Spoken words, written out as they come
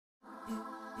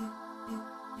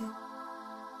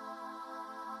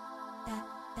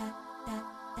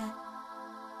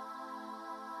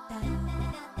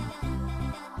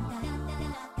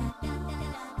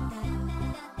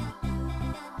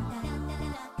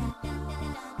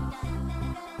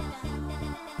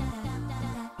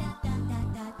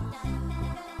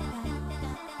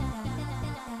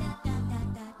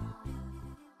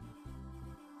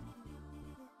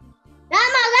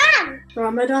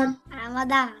Ramadan.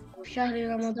 Ramadan. شهر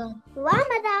رمضان.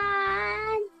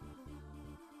 Ramadan.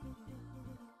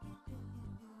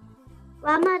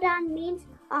 Ramadan means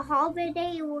a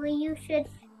holiday where you should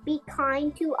be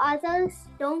kind to others.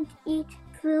 Don't eat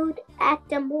food at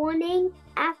the morning.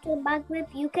 After Maghrib,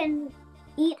 you can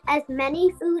eat as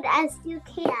many food as you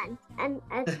can and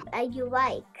as you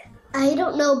like. I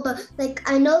don't know, but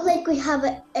I know we have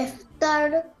an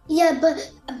iftar. Yeah,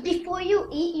 but before you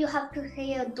eat, you have to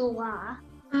say a dua.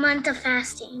 A month of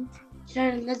fasting.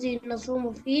 الشهر الذي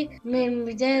نصوم فيه من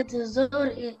بداية الظهر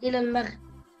إلى المغرب.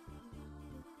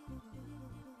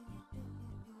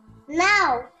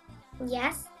 Now.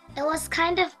 Yes, it was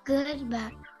kind of good,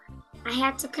 but I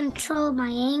had to control my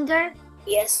anger.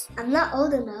 Yes. I'm not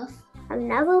old enough. I've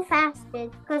never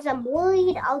fasted because I'm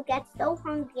worried I'll get so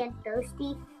hungry and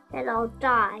thirsty that I'll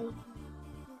die.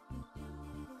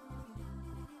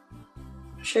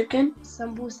 Chicken.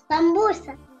 Sambusa.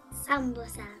 Sambusa.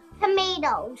 Sambusa.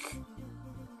 Tomatoes.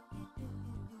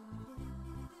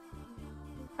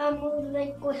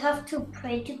 We have to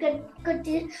pray to get good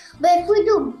deeds. But if we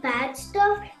do bad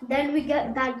stuff, then we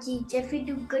get bad deeds. If we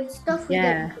do good stuff, we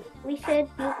get good. We should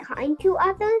be kind to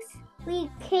others. We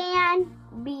can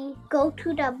go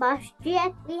to the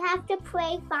masjid. We have to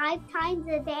pray 5 times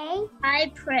a day.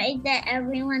 I pray that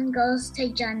everyone goes to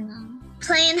Jannah.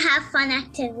 Play and have fun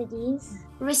activities.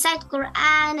 Recite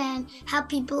Quran and help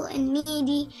people in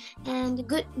needy and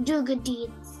do good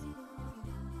deeds.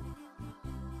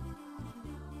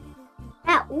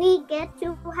 That we get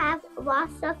to have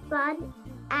lots of fun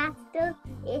after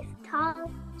iftar.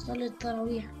 صلاة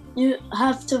التراويح. You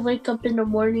have to wake up in the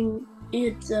morning,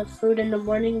 eat the food in the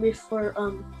morning before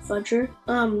Fajr.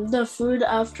 The food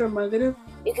after Maghrib.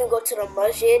 You can go to the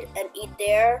masjid and eat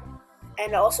there,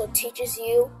 and it also teaches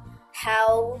you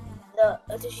how the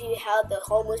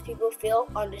homeless people feel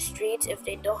on the streets if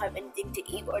they don't have anything to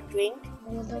eat or drink.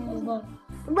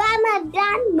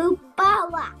 Ramadan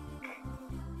Mubarak.